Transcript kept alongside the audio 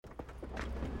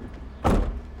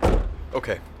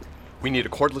Okay. We need a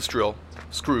cordless drill,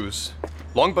 screws,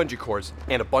 long bungee cords,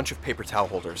 and a bunch of paper towel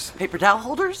holders. Paper towel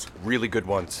holders? Really good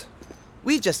ones.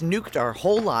 We just nuked our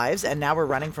whole lives, and now we're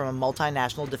running from a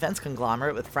multinational defense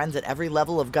conglomerate with friends at every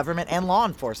level of government and law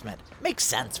enforcement. Makes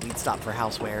sense we'd stop for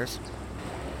housewares.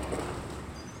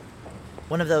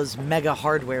 One of those mega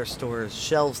hardware stores,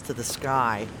 shelves to the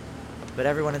sky. But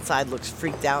everyone inside looks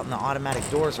freaked out and the automatic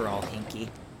doors are all hinky.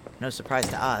 No surprise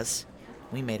to us.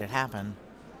 We made it happen.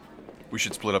 We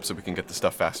should split up so we can get the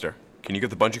stuff faster. Can you get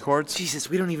the bungee cords? Jesus,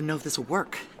 we don't even know if this will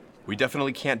work. We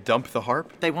definitely can't dump the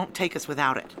harp. They won't take us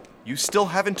without it. You still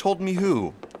haven't told me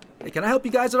who. Hey, can I help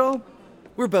you guys at all?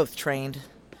 We're both trained.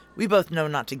 We both know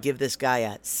not to give this guy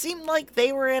a "seemed like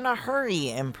they were in a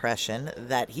hurry" impression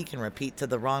that he can repeat to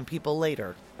the wrong people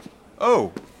later.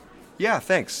 Oh, yeah,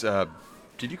 thanks.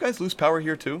 Did you guys lose power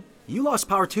here too? You lost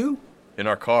power too? In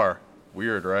our car.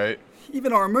 Weird, right?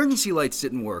 Even our emergency lights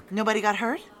didn't work. Nobody got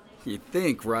hurt? You'd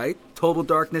think, right? Total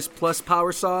darkness plus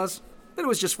power saws? But it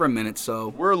was just for a minute, so...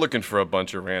 We're looking for a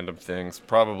bunch of random things,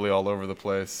 probably all over the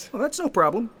place. Well, that's no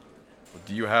problem.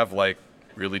 Do you have,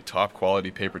 really top quality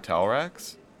paper towel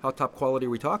racks? How top quality are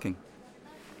we talking?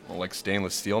 Well, like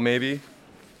stainless steel, maybe?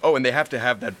 Oh, and they have to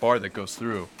have that bar that goes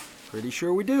through. Pretty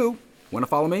sure we do. Want to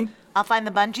follow me? I'll find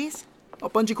the bungees. Oh,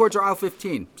 bungee cords are aisle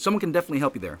 15. Someone can definitely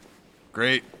help you there.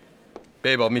 Great.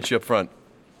 Babe, I'll meet you up front.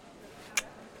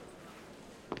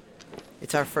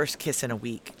 It's our first kiss in a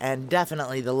week, and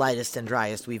definitely the lightest and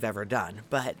driest we've ever done.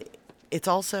 But it's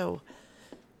also...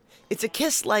 It's a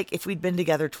kiss like if we'd been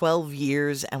together 12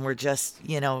 years and we're just,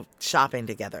 shopping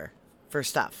together. For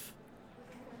stuff.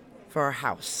 For our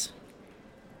house.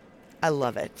 I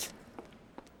love it.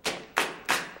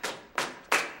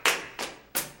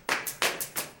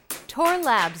 Tor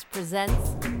Labs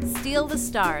presents Steal the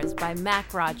Stars by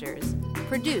Mac Rogers,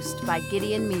 produced by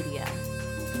Gideon Media.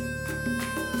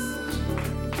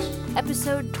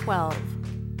 Episode 12,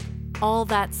 All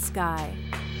That Sky.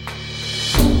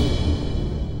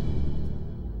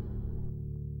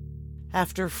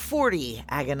 After 40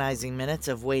 agonizing minutes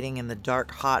of waiting in the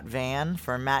dark, hot van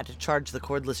for Matt to charge the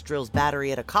cordless drill's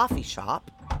battery at a coffee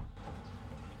shop...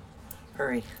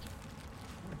 Hurry.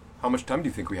 How much time do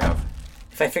you think we have?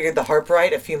 If I figured the harp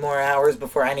right, a few more hours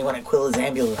before anyone at Quill is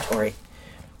ambulatory.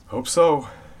 Hope so.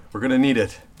 We're gonna need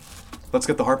it. Let's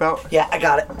get the harp out? Yeah, I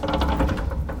got it.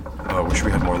 Oh, I wish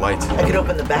we had more light. I could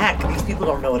open the back. These people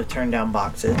don't know what a turn-down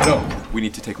box is. No, we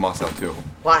need to take Moss out too.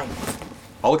 Why?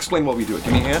 I'll explain while we do it.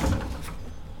 Give me a hand.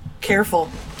 Careful.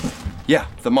 Yeah,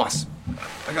 the moss.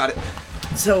 I got it.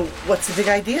 So, what's the big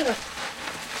idea?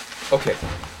 Okay,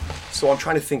 so I'm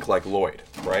trying to think like Lloyd,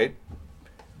 right?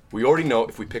 We already know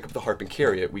if we pick up the harp and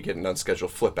carry it, we get an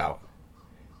unscheduled flip out.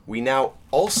 We now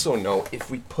also know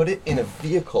if we put it in a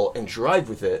vehicle and drive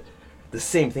with it, the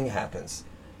same thing happens.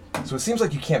 So it seems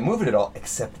like you can't move it at all,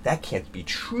 except that can't be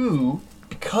true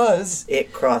because...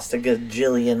 It crossed a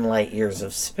gajillion light years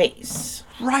of space.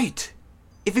 Right!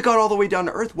 If it got all the way down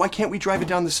to Earth, why can't we drive it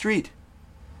down the street?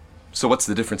 So what's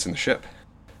the difference in the ship?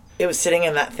 It was sitting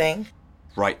in that thing?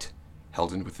 Right.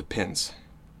 Held in with the pins.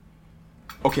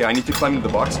 Okay, I need to climb into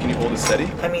the box. Can you hold it steady?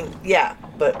 Yeah,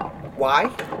 but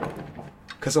why?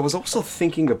 Because I was also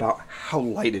thinking about how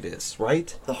light it is,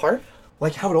 right? The harp?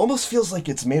 Like how it almost feels like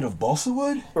it's made of balsa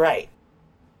wood. Right.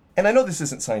 And I know this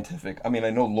isn't scientific. I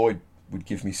know Lloyd would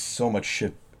give me so much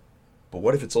shit. But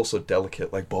what if it's also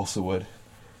delicate like balsa wood?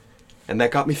 And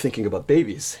that got me thinking about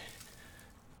babies.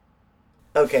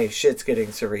 Okay, shit's getting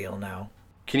surreal now.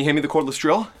 Can you hand me the cordless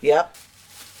drill? Yep.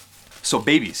 So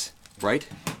babies, right?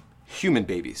 Human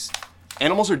babies.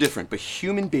 Animals are different, but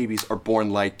human babies are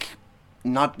born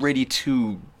not ready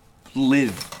to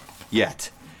live yet.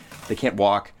 They can't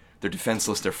walk, they're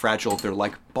defenseless, they're fragile, they're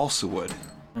like balsa wood.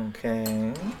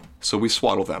 Okay. So we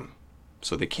swaddle them,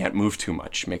 so they can't move too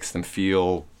much, makes them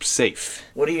feel safe.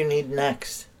 What do you need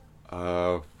next?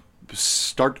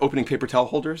 Start opening paper towel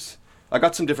holders. I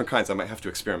got some different kinds, I might have to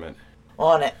experiment.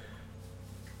 On it.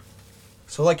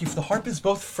 So if the harp is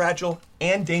both fragile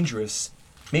and dangerous,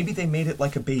 maybe they made it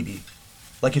like a baby.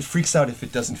 Like it freaks out if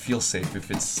it doesn't feel safe, if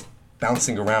it's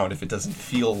bouncing around, if it doesn't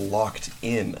feel locked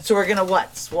in. So we're gonna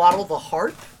what, swaddle the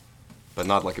harp? But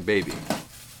not like a baby.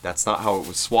 That's not how it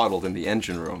was swaddled in the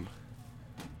engine room.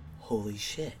 Holy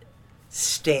shit.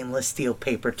 Stainless steel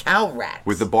paper towel racks.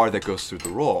 With the bar that goes through the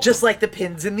roll. Just like the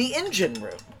pins in the engine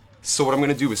room. So what I'm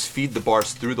gonna do is feed the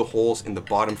bars through the holes in the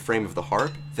bottom frame of the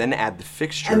harp, then add the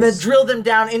fixtures. And then drill them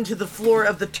down into the floor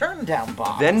of the turn-down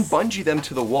box. Then bungee them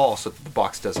to the wall so that the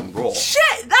box doesn't roll.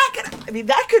 Shit!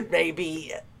 That could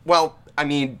maybe... Well,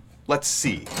 let's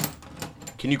see.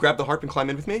 Can you grab the harp and climb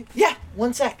in with me? Yeah,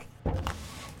 one sec.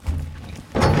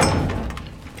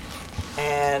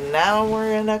 And now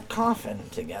we're in a coffin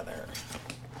together.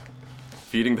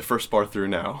 Feeding the first bar through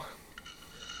now.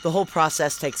 The whole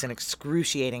process takes an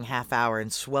excruciating half hour in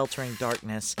sweltering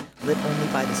darkness, lit only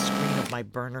by the screen of my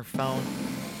burner phone.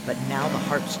 But now the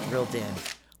harp's drilled in.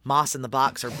 Moss and the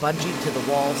box are bungeed to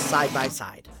the wall side by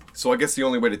side. So I guess the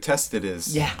only way to test it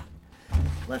is... Yeah.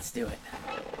 Let's do it.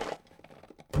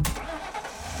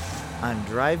 I'm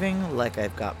driving like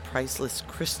I've got priceless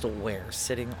crystalware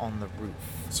sitting on the roof.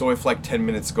 So if like 10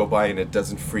 minutes go by and it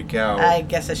doesn't freak out... I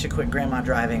guess I should quit Grandma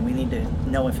driving. We need to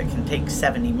know if it can take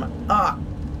 70 miles. Ah,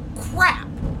 crap!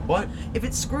 What? If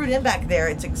it's screwed in back there,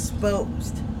 it's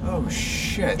exposed. Oh,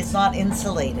 shit. It's not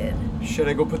insulated. Should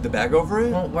I go put the bag over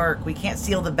it? Won't work. We can't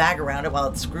seal the bag around it while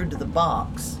it's screwed to the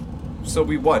box. So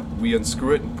we what? We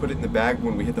unscrew it and put it in the bag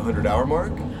when we hit the 100-hour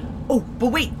mark? Oh, but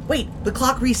wait. The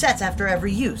clock resets after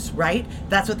every use, right?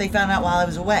 That's what they found out while I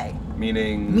was away.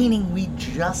 Meaning... Meaning we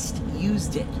just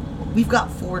used it. We've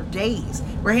got 4 days.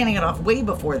 We're handing it off way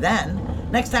before then.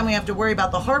 Next time we have to worry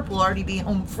about the harp, we'll already be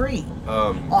home free.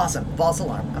 Awesome. False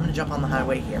alarm. I'm gonna jump on the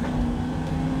highway here.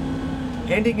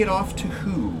 Handing it off to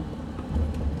who?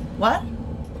 What?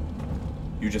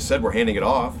 You just said we're handing it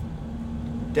off.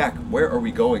 Dak, where are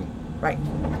we going? Right.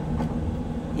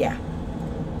 Yeah.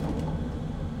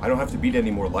 I don't have to beat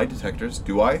any more lie detectors,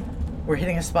 do I? We're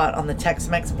hitting a spot on the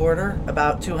Tex-Mex border,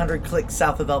 about 200 clicks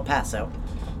south of El Paso.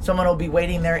 Someone will be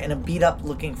waiting there in a beat-up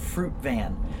looking fruit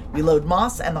van. We load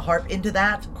Moss and the harp into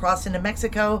that, cross into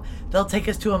Mexico. They'll take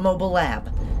us to a mobile lab.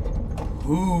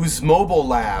 Whose mobile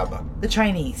lab? The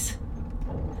Chinese.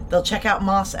 They'll check out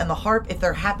Moss and the harp. If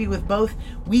they're happy with both,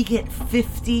 we get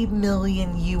 50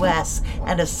 million US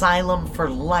and asylum for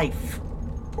life.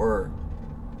 Or...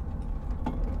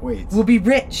 Wait. We'll be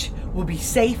rich. We'll be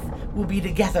safe. We'll be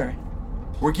together.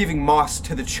 We're giving Moss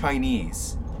to the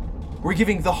Chinese. We're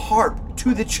giving the harp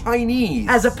to the Chinese.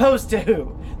 As opposed to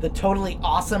who? The totally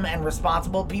awesome and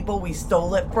responsible people we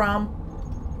stole it from?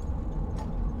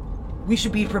 We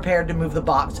should be prepared to move the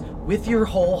box with your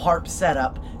whole harp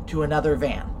setup to another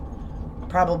van.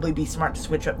 Probably be smart to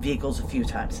switch up vehicles a few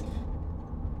times.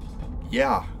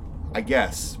 Yeah, I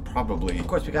guess. Probably. Of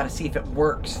course, we gotta see if it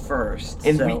works first.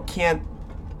 And so... we can't...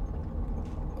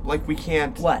 Like, we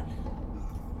can't... What?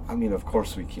 I mean, of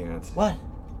course we can't. What?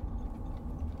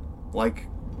 Like,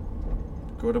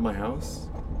 go to my house?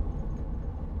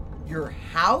 Your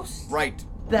house? Right.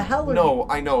 The hell are No,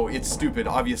 I know, it's stupid.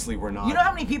 Obviously, we're not. You know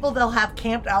how many people they'll have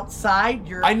camped outside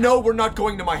your... I know we're not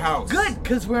going to my house. Good,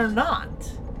 because we're not.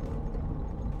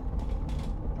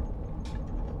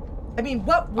 I mean,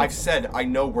 what... I've said I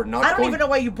know we're not I don't going... even know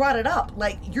why you brought it up.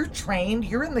 Like, you're trained,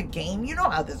 you're in the game, you know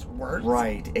how this works.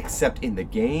 Right, except in the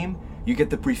game, you get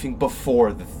the briefing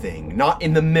before the thing, not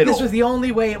in the middle. This was the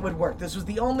only way it would work. This was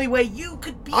the only way you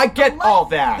could be... I get all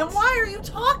that. Then why are you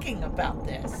talking about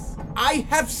this? I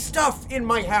have stuff in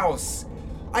my house.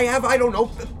 I have, I don't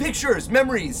know, pictures,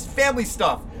 memories, family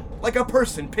stuff. Like a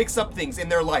person picks up things in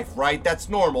their life, right? That's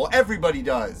normal. Everybody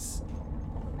does.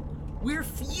 We're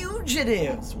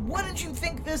fugitives. What did you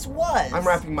think this was? I'm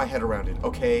wrapping my head around it,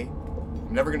 okay?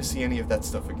 I'm never gonna see any of that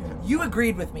stuff again. You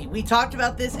agreed with me. We talked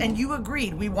about this and you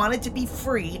agreed. We wanted to be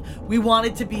free. We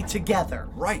wanted to be together.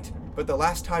 Right, but the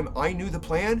last time I knew the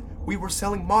plan, we were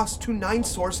selling Moss to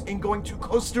 9Source and going to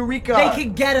Costa Rica. They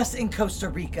can get us in Costa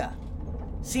Rica.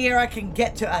 Sierra can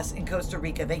get to us in Costa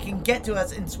Rica. They can get to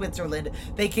us in Switzerland.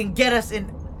 They can get us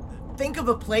in... Think of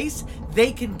a place,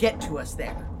 they can get to us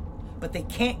there. But they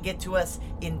can't get to us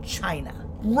in China.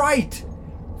 Right!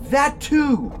 That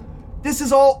too! This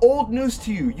is all old news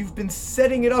to you. You've been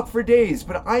setting it up for days,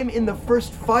 but I'm in the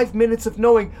first 5 minutes of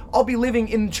knowing I'll be living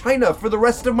in China for the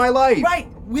rest of my life. Right,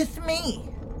 with me.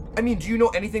 I mean, do you know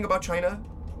anything about China?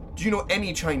 Do you know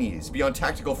any Chinese beyond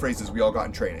tactical phrases we all got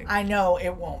in training? I know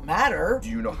it won't matter. Do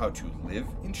you know how to live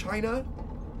in China?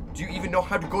 Do you even know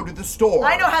how to go to the store?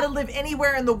 I know how to live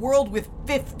anywhere in the world with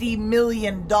 $50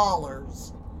 million.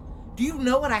 Do you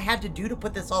know what I had to do to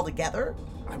put this all together?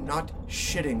 I'm not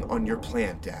shitting on your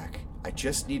plan, Dak. I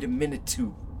just need a minute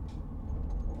to...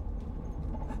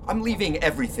 I'm leaving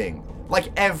everything.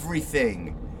 Like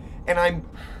everything. And I'm...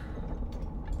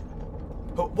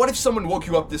 But what if someone woke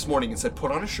you up this morning and said,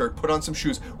 put on a shirt, put on some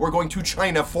shoes, we're going to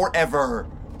China forever?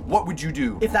 What would you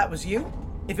do? If that was you,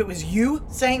 if it was you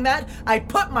saying that, I'd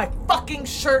put my fucking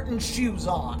shirt and shoes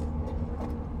on.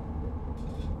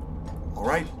 All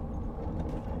right.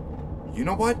 You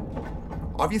know what?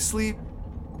 Obviously,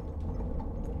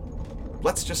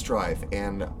 let's just drive,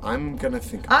 and I'm gonna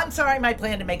think... I'm sorry my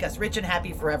plan to make us rich and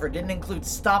happy forever didn't include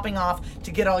stopping off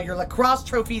to get all your lacrosse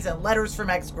trophies and letters from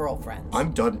ex-girlfriends.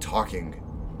 I'm done talking,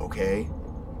 okay?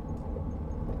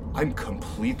 I'm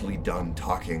completely done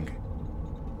talking.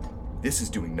 This is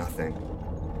doing nothing.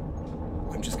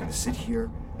 I'm just gonna sit here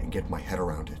and get my head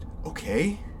around it,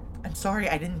 okay? I'm sorry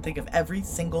I didn't think of every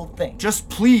single thing. Just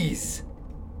please.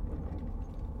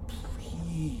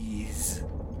 Please.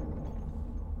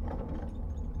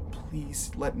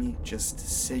 Please let me just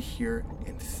sit here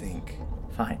and think.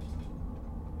 Fine.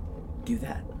 Do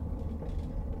that.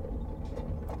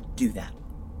 Do that.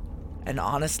 And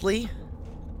honestly,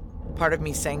 part of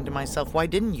me saying to myself, why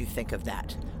didn't you think of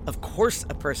that? Of course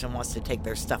a person wants to take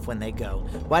their stuff when they go.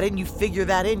 Why didn't you figure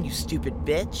that in, you stupid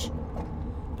bitch?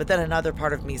 But then another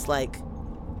part of me's like,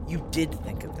 you did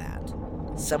think of that.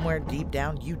 Somewhere deep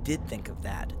down, you did think of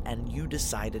that, and you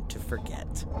decided to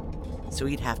forget. So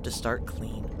he'd have to start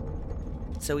clean.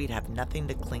 So he'd have nothing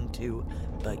to cling to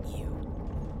but you.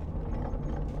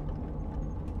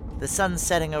 The sun's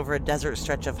setting over a desert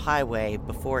stretch of highway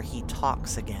before he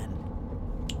talks again.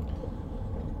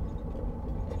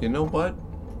 You know what?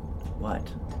 What?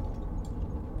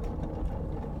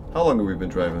 How long have we been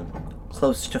driving?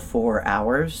 Close to 4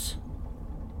 hours?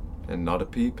 And not a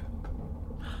peep?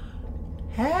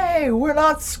 Hey, we're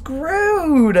not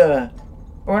screwed!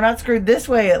 We're not screwed this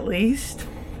way, at least.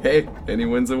 Hey, any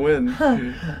win's a win.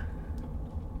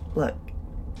 Look,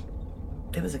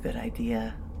 it was a good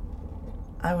idea.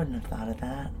 I wouldn't have thought of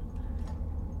that.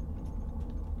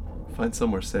 Find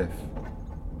somewhere safe.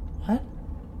 What?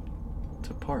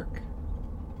 To park.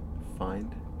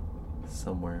 Find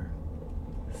somewhere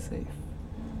safe.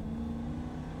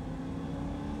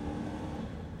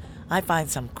 I find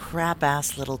some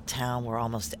crap-ass little town where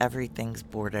almost everything's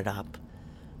boarded up.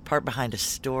 Parked behind a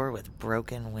store with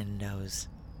broken windows.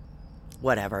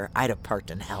 Whatever, I'd have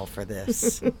parked in hell for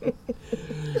this.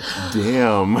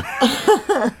 Damn.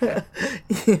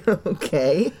 You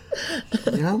okay?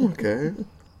 Yeah, I'm okay. I'm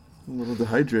a little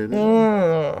dehydrated.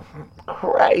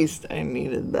 Christ, I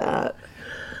needed that.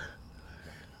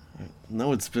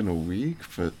 No, it's been a week,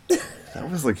 but that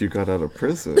was like you got out of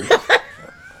prison.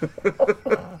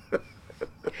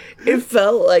 It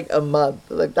felt like a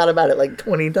month. I thought about it like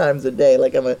 20 times a day,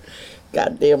 like I'm a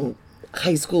goddamn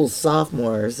high school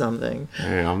sophomore or something.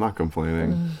 Hey, I'm not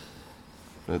complaining.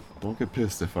 But don't get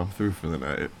pissed if I'm through for the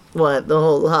night. What, the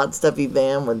whole hot stuffy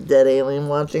van with dead alien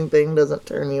watching thing doesn't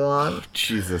turn you on?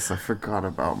 Jesus, I forgot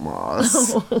about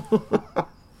Moss.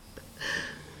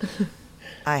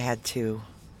 I had to.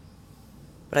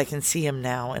 But I can see him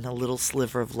now in a little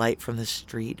sliver of light from the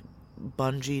street,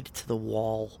 bungeed to the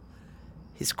wall.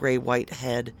 His gray-white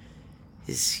head,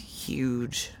 his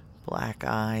huge black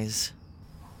eyes.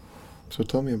 So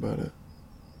tell me about it.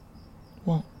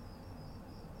 Well,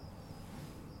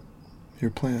 Your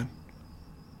plan.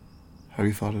 How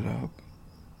you thought it up.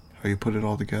 How you put it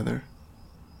all together.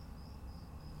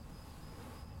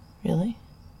 really?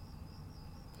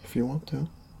 If you want to.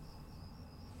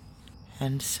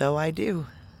 And so I do.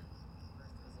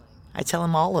 I tell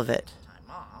him all of it,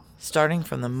 starting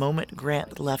from the moment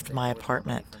Grant left my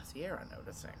apartment.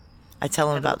 I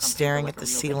tell him about staring at the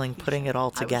ceiling, putting it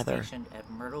all together.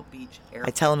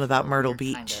 I tell him about Myrtle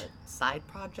Beach,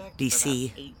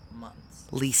 DC,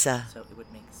 Lisa,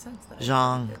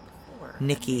 Zhang,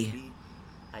 Nikki,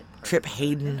 Trip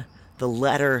Hayden, the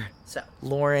letter,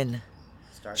 Lauren,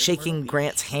 shaking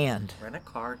Grant's hand.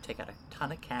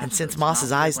 And since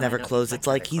Moss's eyes never close, it's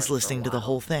like he's listening to the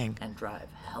whole thing.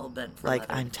 Like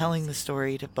I'm telling the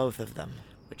story to both of them.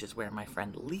 Which is where my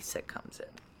friend Lisa comes in.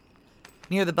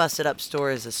 Near the busted up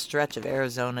store is a stretch of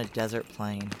Arizona desert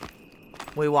plain.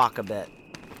 We walk a bit,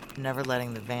 never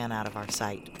letting the van out of our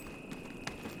sight.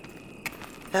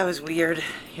 That was weird,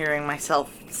 hearing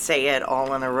myself say it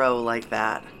all in a row like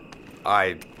that.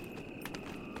 I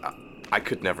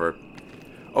could never.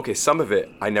 Okay, some of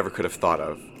it I never could have thought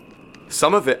of.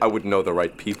 Some of it I would know the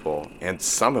right people, and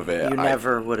some of it You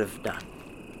never would have done.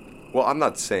 Well, I'm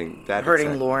not saying that.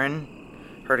 Hurting Lauren,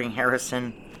 hurting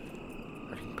Harrison,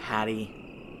 hurting Patty.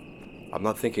 I'm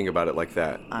not thinking about it like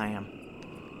that. I am.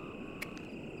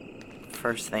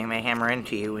 First thing they hammer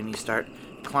into you when you start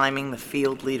climbing the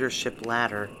field leadership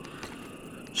ladder.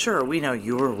 Sure, we know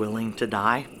you're willing to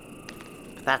die,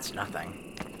 but that's nothing.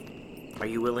 Are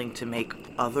you willing to make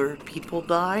other people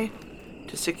die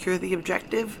to secure the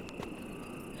objective?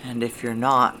 And if you're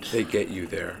not, They get you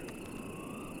there.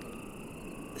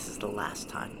 this is the last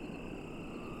time.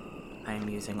 I am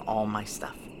using all my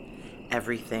stuff.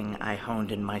 Everything I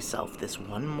honed in myself this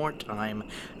one more time,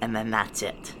 and then that's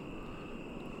it.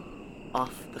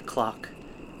 Off the clock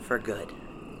for good.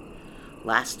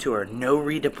 Last tour, no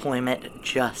redeployment,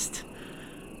 just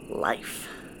life.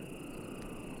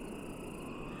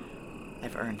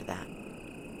 I've earned that.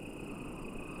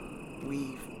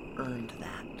 We've earned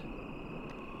that.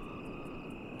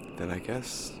 Then I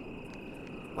guess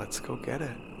Let's go get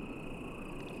it.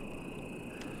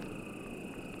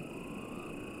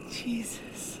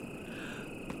 Jesus.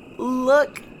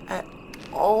 Look at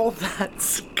all that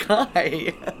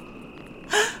sky.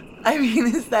 I mean,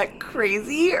 is that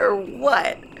crazy or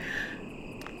what?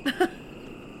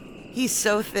 He's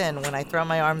so thin. When I throw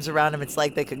my arms around him, it's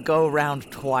like they could go around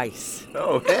twice.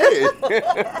 Oh, hey! Look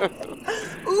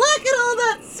at all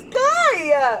that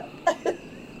sky!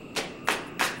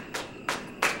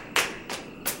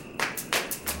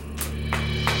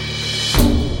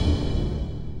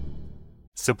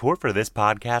 Support for this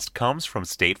podcast comes from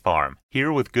State Farm,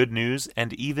 here with good news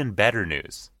and even better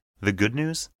news. The good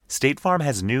news? State Farm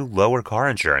has new lower car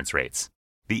insurance rates.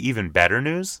 The even better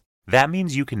news? That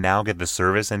means you can now get the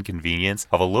service and convenience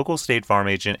of a local State Farm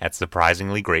agent at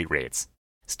surprisingly great rates.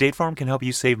 State Farm can help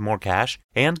you save more cash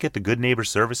and get the good neighbor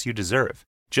service you deserve.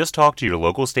 Just talk to your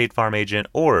local State Farm agent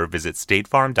or visit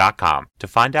statefarm.com to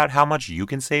find out how much you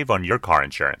can save on your car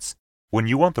insurance. When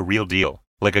you want the real deal,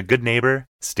 like a good neighbor,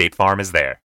 State Farm is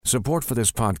there. Support for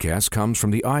this podcast comes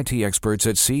from the IT experts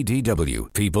at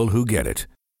CDW, people who get it.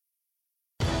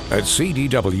 At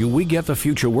CDW, we get the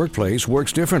future workplace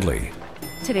works differently.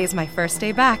 Today's my first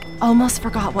day back. Almost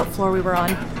forgot what floor we were on.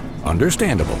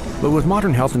 Understandable. But with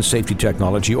modern health and safety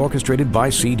technology orchestrated by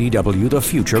CDW, the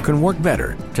future can work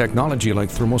better. Technology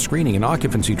like thermal screening and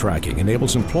occupancy tracking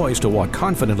enables employees to walk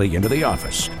confidently into the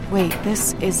office. Wait,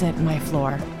 this isn't my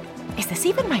floor. Is this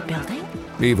even my building?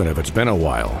 Even if it's been a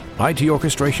while. IT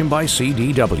orchestration by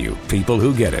CDW, people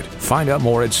who get it. Find out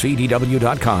more at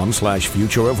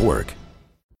cdw.com/futureofwork.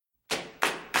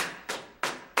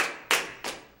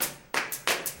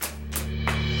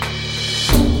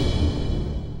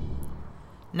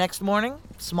 Next morning,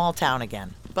 small town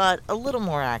again, but a little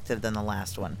more active than the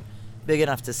last one. Big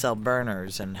enough to sell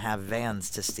burners and have vans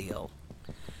to steal.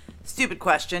 Stupid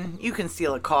question. You can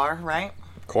steal a car, right?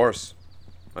 Of course.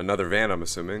 Another van, I'm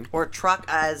assuming. Or a truck,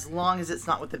 as long as it's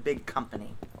not with a big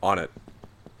company. On it.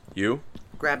 You?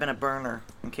 Grabbing a burner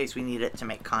in case we need it to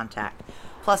make contact.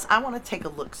 Plus, I want to take a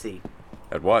look-see.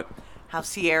 At what? How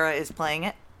Sierra is playing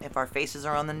it, if our faces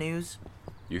are on the news.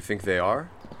 You think they are?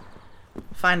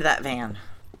 Find that van.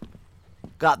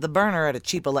 Got the burner at a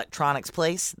cheap electronics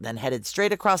place, then headed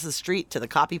straight across the street to the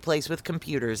copy place with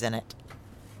computers in it.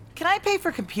 Can I pay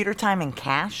for computer time in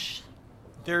cash?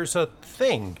 There's a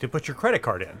thing to put your credit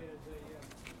card in.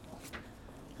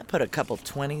 I put a couple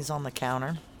 20s on the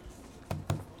counter.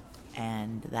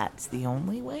 And that's the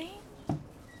only way?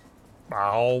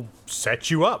 I'll set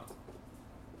you up.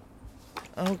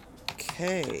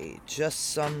 Okay,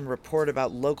 just some report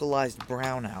about localized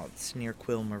brownouts near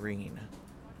Quill Marine.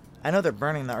 I know they're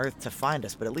burning the earth to find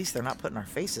us, but at least they're not putting our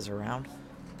faces around.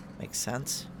 Makes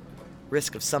sense.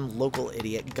 Risk of some local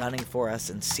idiot gunning for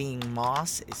us and seeing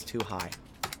moss is too high.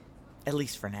 At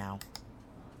least for now.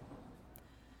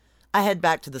 I head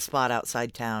back to the spot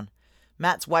outside town.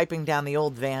 Matt's wiping down the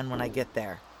old van when I get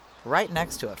there, right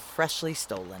next to a freshly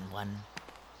stolen one.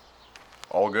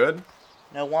 All good?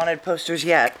 No wanted posters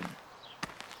yet.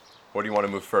 What do you want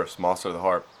to move first, Moss or the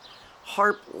Harp?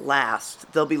 Harp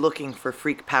last. They'll be looking for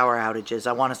freak power outages.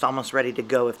 I want us almost ready to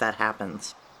go if that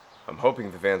happens. I'm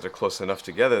hoping the vans are close enough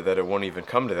together that it won't even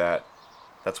come to that.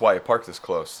 That's why I parked this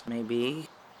close. Maybe.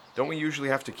 Don't we usually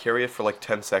have to carry it for like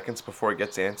 10 seconds before it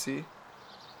gets antsy?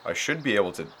 I should be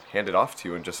able to hand it off to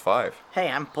you in just 5. Hey,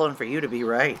 I'm pulling for you to be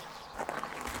right.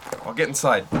 I'll get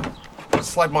inside. I'll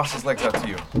slide Moss's legs out to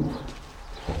you.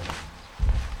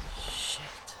 Shit.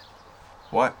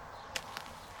 What?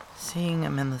 Seeing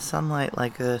him in the sunlight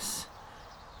like this.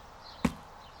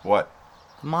 What?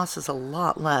 The moss is a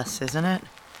lot less, isn't it?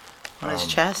 On his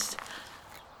chest?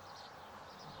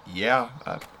 Yeah,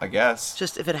 I guess.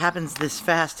 Just if it happens this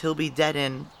fast, he'll be dead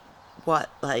in... what,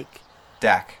 like...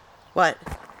 Dak. What?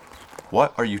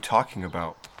 What are you talking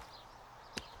about?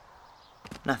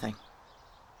 Nothing.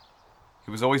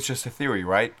 It was always just a theory,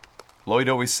 right? Lloyd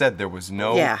always said there was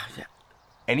no... Yeah.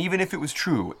 And even if it was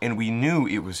true, and we knew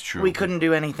it was true... We couldn't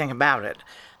do anything about it.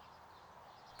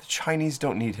 The Chinese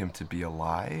don't need him to be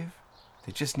alive.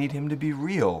 They just need him to be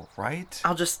real, right?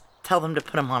 I'll just tell them to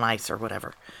put him on ice or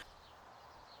whatever.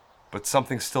 But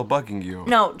something's still bugging you.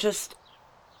 No, just...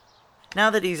 now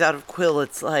that he's out of Quill,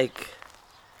 it's like...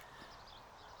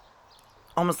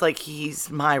 almost like he's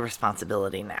my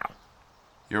responsibility now.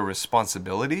 Your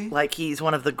responsibility? Like he's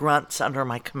one of the grunts under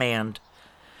my command.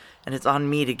 And it's on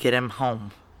me to get him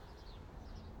home.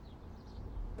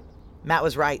 Matt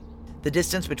was right. The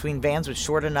distance between vans was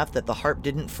short enough that the Harp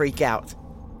didn't freak out.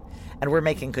 And we're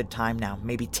making good time now,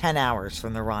 maybe 10 hours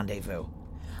from the rendezvous.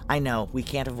 I know, we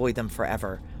can't avoid them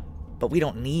forever, but we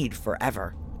don't need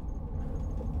forever.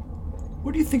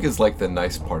 What do you think is like the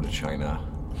nice part of China?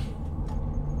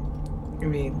 I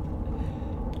mean,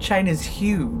 China's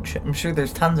huge. I'm sure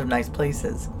there's tons of nice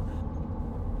places.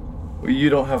 Well, you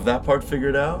don't have that part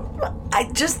figured out? I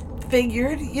just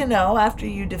figured, after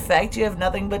you defect, you have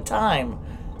nothing but time.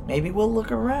 Maybe we'll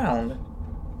look around.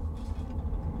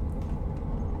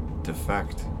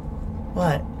 Defect?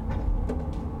 What?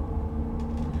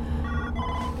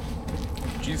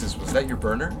 Jesus, was that your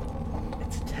burner?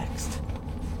 It's a text.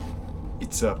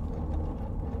 It's a...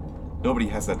 Nobody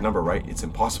has that number, right? It's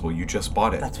impossible. You just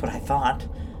bought it. That's what I thought.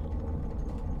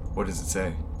 What does it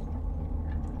say?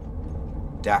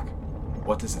 Dak,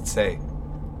 what does it say?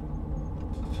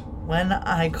 When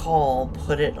I call,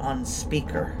 put it on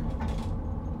speaker.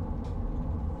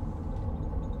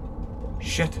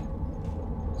 Shit.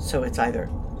 So it's either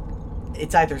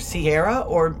Sierra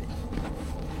or...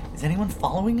 Is anyone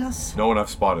following us? No one I've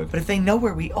spotted. But if they know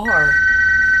where we are...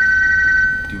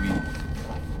 Do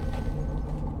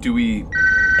we...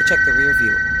 I checked the rear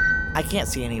view. I can't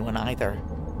see anyone either.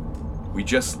 We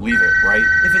just leave it, right?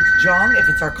 If it's Zhang, if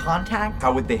it's our contact...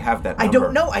 How would they have that number? I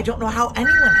don't know. I don't know how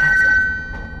anyone has it.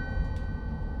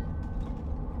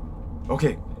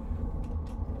 Okay.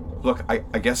 Look, I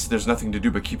guess there's nothing to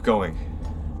do but keep going.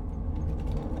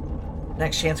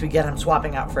 Next chance we get, I'm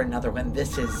swapping out for another one.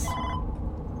 This is...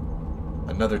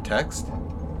 Another text?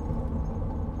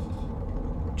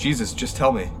 Jesus, just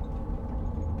tell me.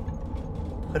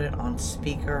 Put it on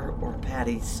speaker or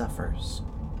Patty suffers.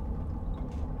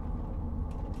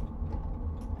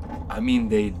 I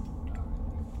mean,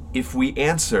 if we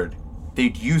answered,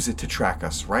 they'd use it to track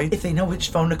us, right? If they know which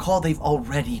phone to call, they've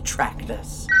already tracked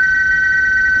us.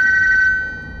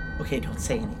 Okay, don't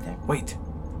say anything. Wait,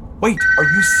 are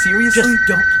you seriously? Just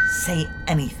don't say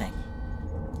anything.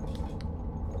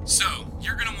 So,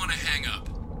 you're gonna want to hang up.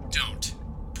 Don't.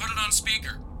 Put it on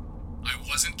speaker. I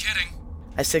wasn't kidding.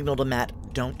 I signaled to Matt,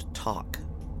 don't talk.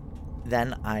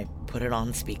 Then I put it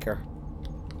on speaker.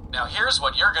 Now here's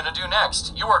what you're gonna do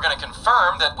next. You are gonna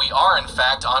confirm that we are in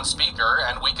fact on speaker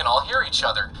and we can all hear each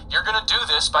other. You're gonna do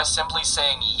this by simply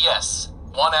saying yes,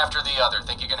 one after the other.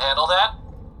 Think you can handle that?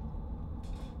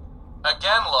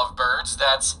 Again, lovebirds,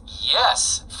 that's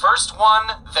yes. First one,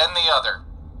 then the other.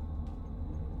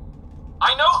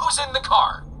 I know who's in the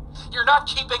car. You're not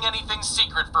keeping anything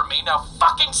secret from me. Now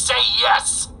fucking say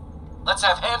yes! Let's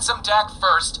have handsome Dak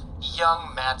first,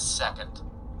 young Matt second.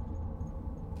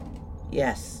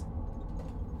 Yes.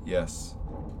 Yes.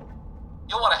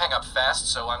 You'll want to hang up fast,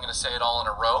 so I'm going to say it all in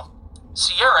a row.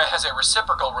 Sierra has a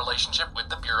reciprocal relationship with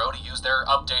the Bureau to use their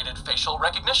updated facial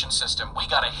recognition system. We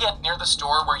got a hit near the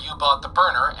store where you bought the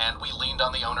burner, and we leaned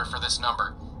on the owner for this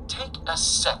number. Take a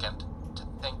second to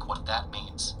think what that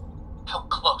means. How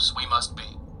close we must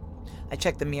be. I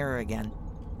checked the mirror again.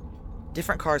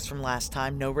 Different cars from last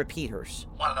time, no repeaters.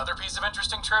 Want another piece of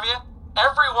interesting trivia?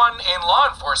 Everyone in law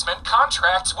enforcement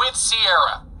contracts with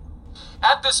Sierra.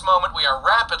 At this moment, we are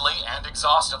rapidly and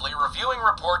exhaustively reviewing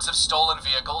reports of stolen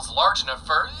vehicles large enough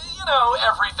for,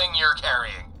 everything you're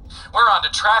carrying. We're onto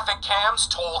traffic cams,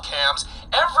 toll cams,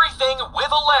 everything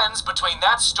with a lens between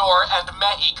that store and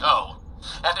Mexico.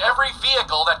 And every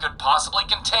vehicle that could possibly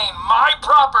contain my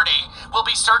property will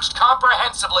be searched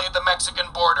comprehensively at the Mexican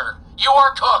border. You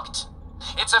are cooked.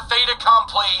 It's a fait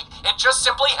accompli. It just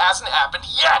simply hasn't happened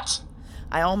yet.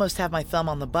 I almost have my thumb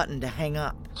on the button to hang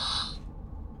up.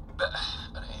 But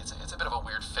it's a bit of a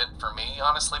weird fit for me,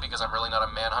 honestly, because I'm really not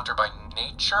a manhunter by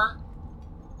nature.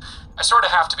 I sort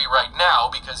of have to be right now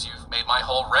because you've made my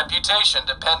whole reputation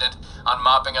dependent on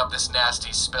mopping up this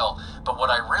nasty spill. But what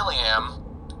I really am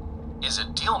is a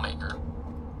deal maker.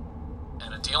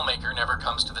 And a deal maker never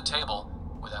comes to the table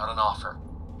without an offer.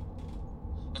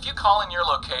 If you call in your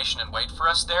location and wait for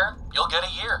us there, you'll get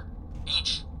a year,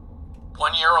 each.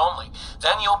 1 year only.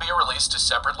 Then you'll be released to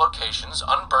separate locations,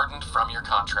 unburdened from your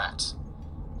contracts.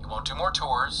 You won't do more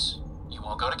tours, you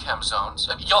won't go to chem zones,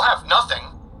 you'll have nothing,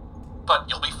 but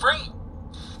you'll be free.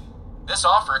 This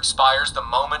offer expires the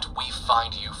moment we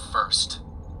find you first.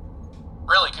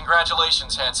 Really,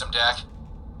 congratulations, handsome Dak.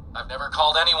 I've never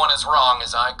called anyone as wrong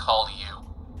as I called you.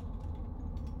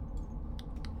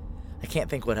 I can't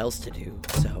think what else to do,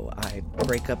 so I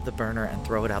break up the burner and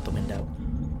throw it out the window.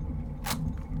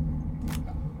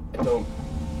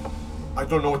 I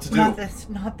don't know what to do.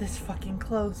 Not this fucking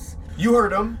close. You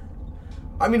heard him.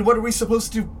 I mean, what are we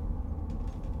supposed to...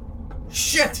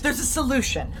 Shit! There's a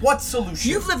solution. What solution?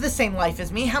 You've lived the same life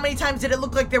as me. How many times did it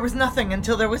look like there was nothing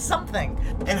until there was something?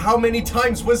 And how many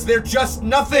times was there just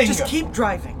nothing? Just keep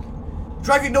driving.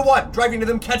 Driving to what? Driving to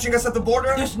them catching us at the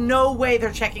border? There's no way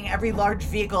they're checking every large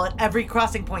vehicle at every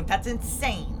crossing point. That's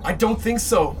insane. I don't think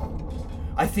so.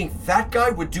 I think that guy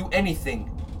would do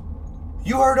anything.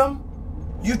 You heard him?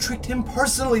 You tricked him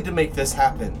personally to make this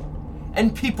happen.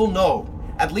 And people know.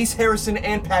 At least Harrison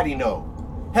and Patty know.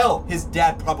 Hell, his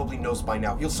dad probably knows by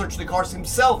now. He'll search the cars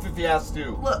himself if he has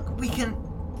to. Look, we can...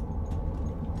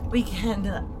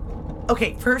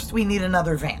 Okay, first we need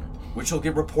another van. Which will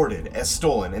get reported as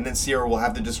stolen, and then Sierra will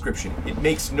have the description. It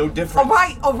makes no difference.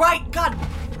 All right, god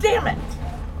damn it!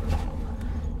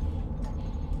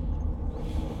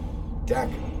 Dak,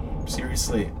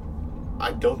 seriously,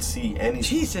 I don't see any...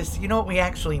 Jesus, you know what we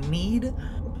actually need?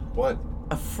 What?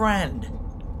 A friend.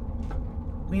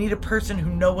 We need a person who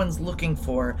no one's looking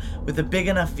for with a big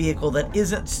enough vehicle that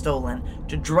isn't stolen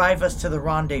to drive us to the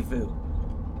rendezvous.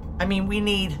 I mean, we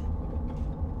need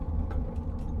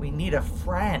a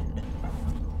friend.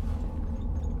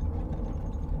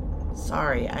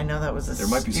 Sorry, I know that was a There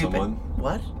might be someone.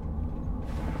 What?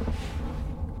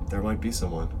 There might be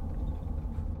someone.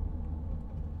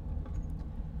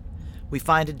 We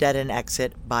find a dead-end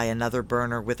exit by another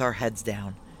burner with our heads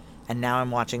down, and now I'm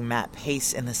watching Matt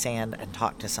pace in the sand and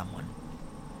talk to someone.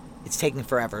 It's taking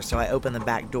forever, so I open the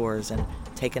back doors and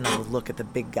take another look at the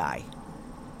big guy.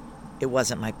 It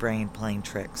wasn't my brain playing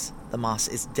tricks. The moss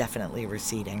is definitely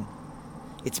receding.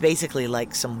 It's basically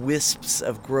like some wisps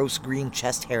of gross green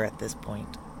chest hair at this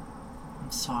point.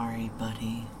 I'm sorry,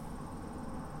 buddy.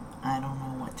 I don't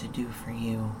know what to do for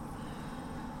you.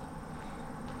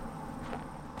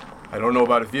 I don't know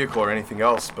about a vehicle or anything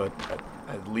else, but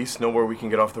at least know where we can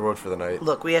get off the road for the night.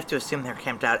 Look, we have to assume they're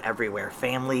camped out everywhere.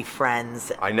 Family,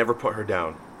 friends. I never put her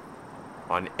down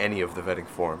on any of the vetting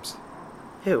forms.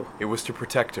 Who? It was to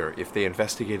protect her if they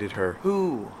investigated her.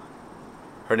 Who?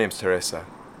 Her name's Teresa.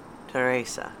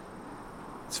 Teresa.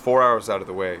 It's 4 hours out of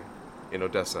the way, in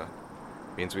Odessa.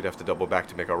 Means we'd have to double back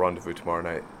to make our rendezvous tomorrow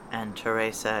night. And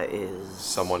Teresa is...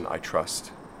 Someone I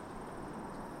trust.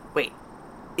 Wait,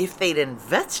 if they'd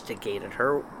investigated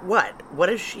her, what? What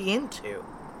is she into?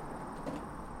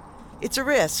 It's a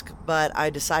risk, but I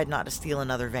decide not to steal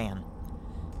another van.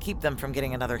 Keep them from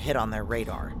getting another hit on their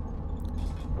radar.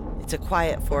 It's a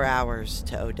quiet 4 hours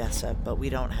to Odessa, but we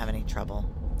don't have any trouble.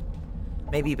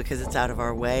 Maybe because it's out of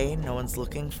our way, no one's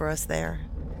looking for us there.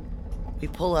 We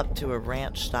pull up to a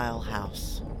ranch-style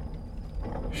house.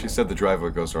 She said the driveway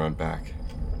goes around back.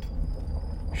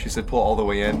 She said pull all the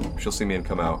way in, she'll see me and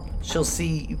come out. She'll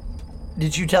see...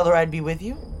 Did you tell her I'd be with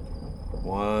you?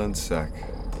 1 sec.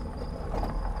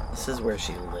 This is where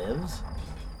she lives?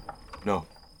 No.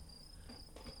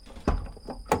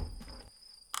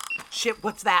 Shit,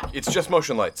 what's that? It's just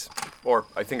motion lights. Or,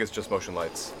 I think it's just motion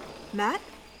lights. Matt?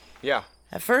 Yeah.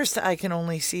 At first, I can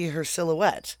only see her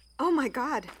silhouette. Oh my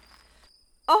god.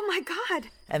 Oh my god.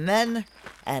 And then,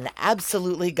 an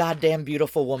absolutely goddamn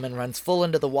beautiful woman runs full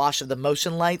into the wash of the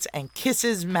motion lights and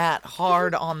kisses Matt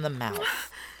hard on the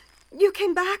mouth. You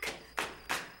came back?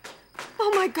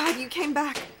 Oh my god, you came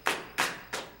back.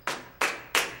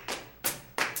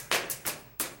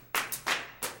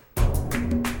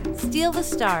 Steal the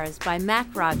Stars by Mac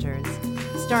Rogers,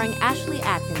 starring Ashley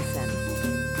Atkinson.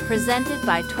 Presented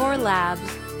by Tor Labs,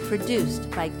 produced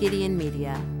by Gideon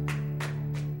Media.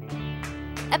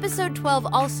 Episode 12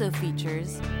 also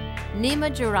features Nima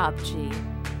Jarabci,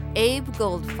 Abe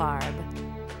Goldfarb,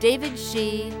 David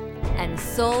Shee, and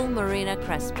Sol Marina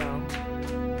Crespo.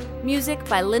 Music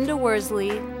by Linda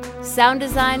Worsley, sound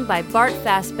design by Bart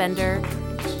Fassbender,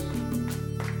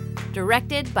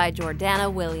 directed by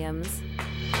Jordana Williams.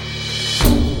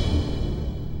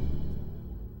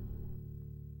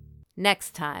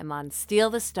 Next time on Steal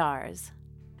the Stars.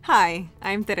 Hi,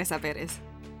 I'm Teresa Perez.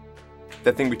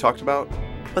 That thing we talked about?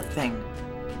 What thing?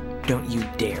 Don't you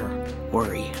dare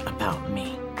worry about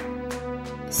me.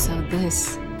 So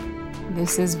this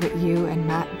is what you and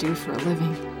Matt do for a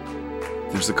living.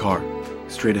 There's the car.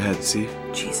 Straight ahead, see?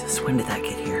 Jesus, when did that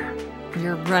get here?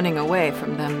 You're running away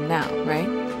from them now,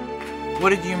 right? What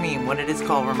did you mean? What did his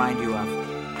call remind you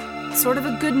of? Sort of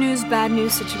a good news, bad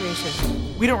news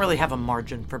situation. We don't really have a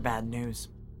margin for bad news.